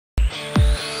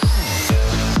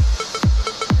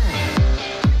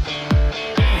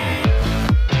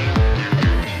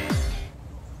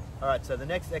So the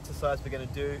next exercise we're going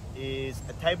to do is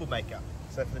a table maker.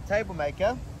 So for the table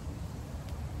maker,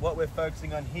 what we're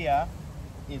focusing on here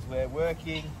is we're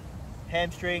working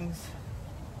hamstrings,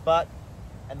 butt,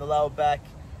 and the lower back,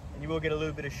 and you will get a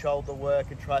little bit of shoulder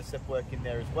work and tricep work in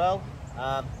there as well.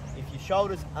 If your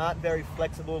shoulders aren't very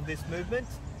flexible with this movement,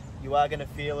 you are going to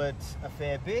feel it a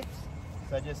fair bit.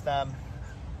 So just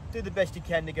do the best you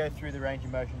can to go through the range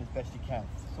of motion as best you can.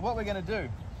 So what we're going to do,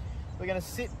 we're going to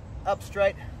sit up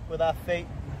straight with our feet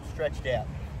stretched out.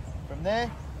 From there,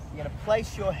 you're going to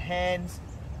place your hands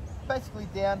basically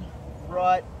down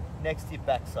right next to your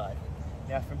backside.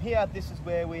 Now from here, this is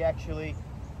where we actually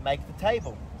make the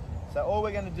table. So all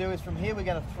we're going to do is from here, we're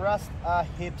going to thrust our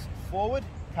hips forward,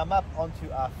 come up onto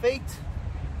our feet,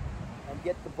 and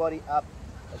get the body up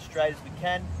as straight as we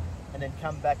can, and then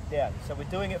come back down. So we're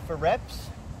doing it for reps.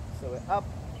 So we're up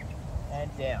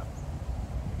and down,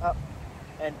 up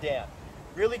and down.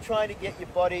 Really trying to get your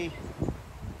body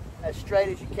as straight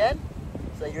as you can,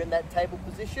 so you're in that table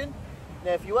position.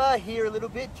 Now if you are here a little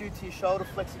bit due to your shoulder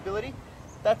flexibility,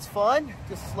 that's fine.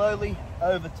 Just slowly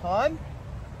over time,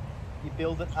 you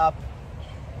build it up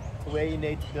to where you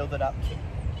need to build it up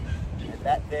to. And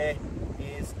that there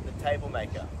is the table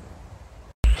maker.